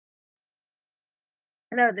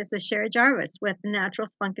Hello, this is Sherry Jarvis with Natural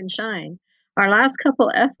Spunk and Shine. Our last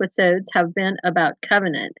couple episodes have been about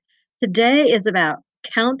covenant. Today is about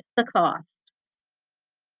count the cost.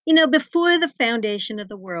 Before the foundation of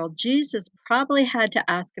the world, Jesus probably had to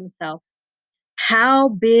ask himself, how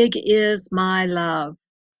big is my love?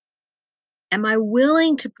 Am I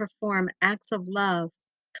willing to perform acts of love,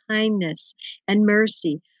 kindness, and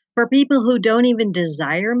mercy for people who don't even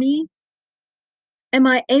desire me? Am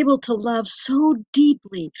I able to love so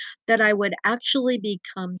deeply that I would actually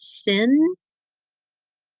become sin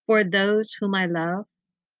for those whom I love?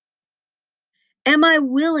 Am I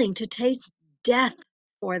willing to taste death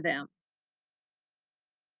for them?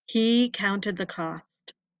 He counted the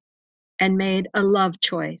cost and made a love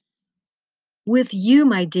choice with you,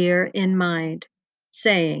 my dear, in mind,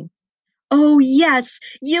 saying, "Oh, yes,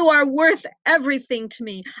 you are worth everything to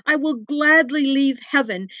me. I will gladly leave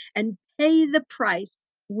heaven and pay the price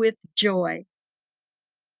with joy."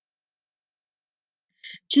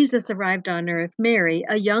 Jesus arrived on earth. Mary,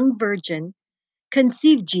 a young virgin,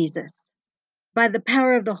 conceived Jesus by the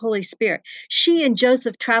power of the Holy Spirit. She and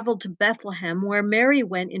Joseph traveled to Bethlehem, where Mary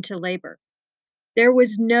went into labor. There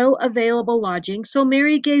was no available lodging, so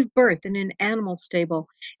Mary gave birth in an animal stable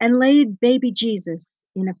and laid baby Jesus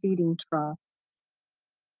in a feeding trough.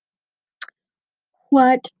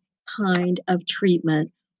 What kind of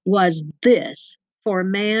treatment was this for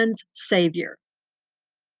man's Savior?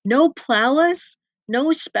 No palace,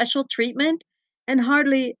 no special treatment, and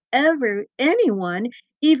hardly ever anyone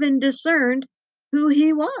even discerned who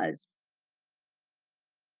he was.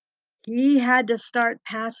 He had to start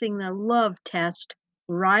passing the love test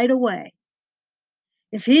right away.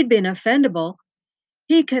 If he'd been offendable,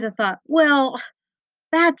 he could have thought, well,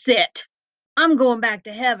 that's it. I'm going back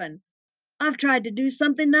to heaven. I've tried to do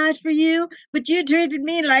something nice for you, but you treated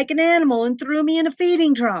me like an animal and threw me in a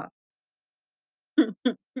feeding trough.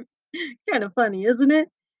 Kind of funny, isn't it?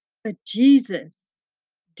 But Jesus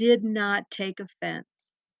did not take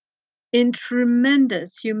offense. In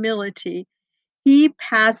tremendous humility, he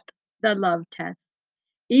passed the love test.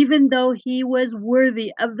 Even though he was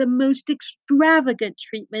worthy of the most extravagant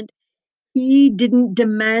treatment, he didn't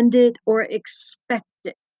demand it or expect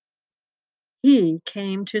it. He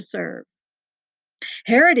came to serve.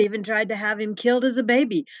 Herod even tried to have him killed as a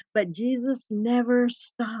baby, but Jesus never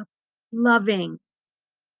stopped loving.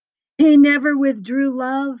 He never withdrew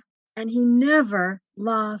love, and he never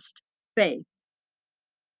lost faith.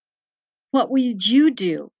 What would you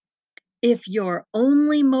do if your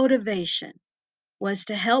only motivation was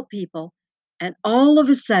to help people and all of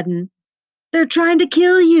a sudden they're trying to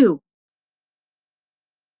kill you?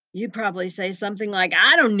 You'd probably say something like,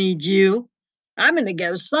 I don't need you. I'm going to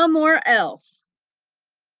go somewhere else.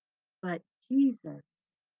 But Jesus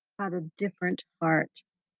had a different heart.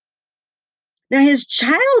 Now, his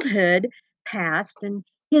childhood passed and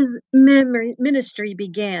his ministry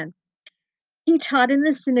began. He taught in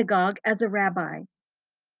the synagogue as a rabbi.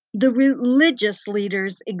 The religious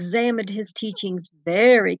leaders examined his teachings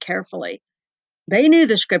very carefully. They knew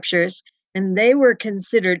the scriptures and they were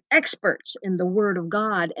considered experts in the word of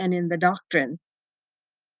God and in the doctrine.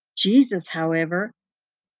 Jesus, however,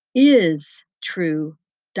 is true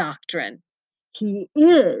doctrine. He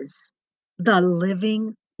is the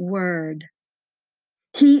living word.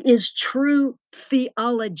 He is true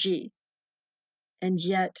theology. And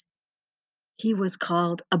yet he was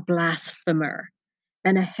called a blasphemer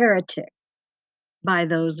and a heretic by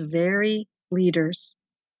those very leaders.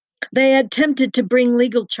 They attempted to bring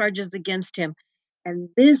legal charges against him. And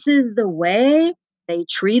this is the way they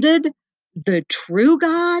treated the true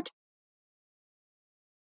God?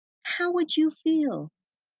 How would you feel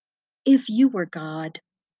if you were God?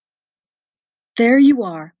 There you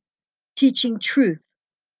are, teaching truth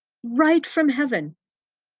right from heaven.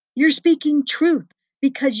 You're speaking truth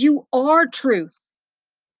because you are truth.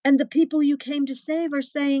 And the people you came to save are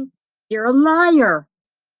saying, you're a liar.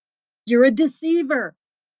 You're a deceiver.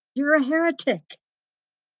 You're a heretic.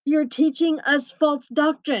 You're teaching us false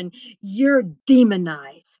doctrine. You're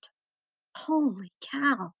demonized. Holy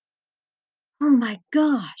cow. Oh my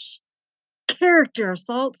gosh. Character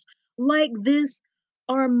assaults like this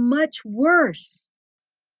are much worse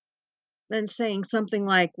than saying something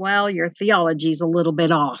like, well, your theology's a little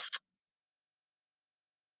bit off.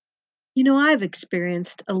 I've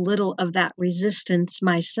experienced a little of that resistance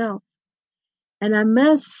myself. And I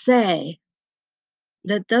must say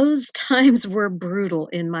that those times were brutal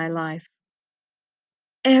in my life.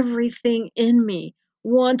 Everything in me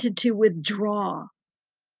wanted to withdraw.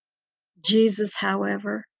 Jesus,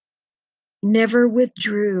 however, never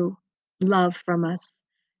withdrew love from us,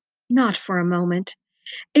 not for a moment.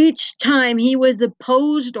 Each time he was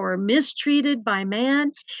opposed or mistreated by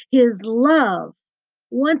man, his love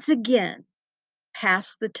once again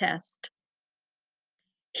passed the test.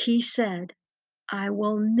 He said, I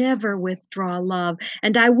will never withdraw love,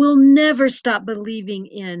 and I will never stop believing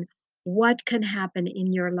in what can happen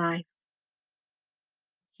in your life.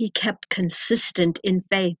 He kept consistent in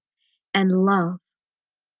faith and love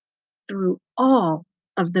through all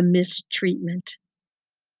of the mistreatment.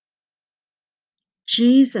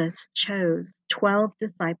 Jesus chose 12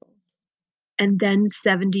 disciples and then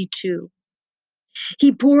 72.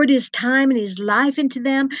 He poured his time and his life into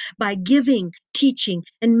them by giving, teaching,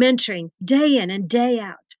 and mentoring day in and day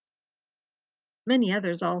out. Many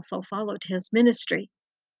others also followed his ministry,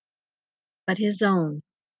 but his own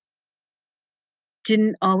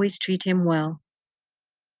didn't always treat him well.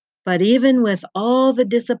 But even with all the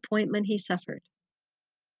disappointment he suffered,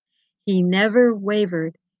 he never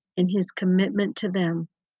wavered in his commitment to them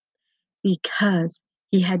because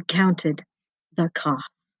he had counted the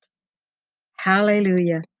cost.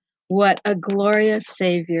 Hallelujah. What a glorious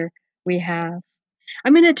Savior we have.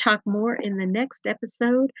 I'm going to talk more in the next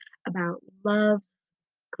episode about love's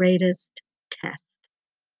greatest test.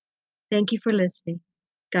 Thank you for listening.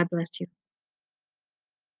 God bless you.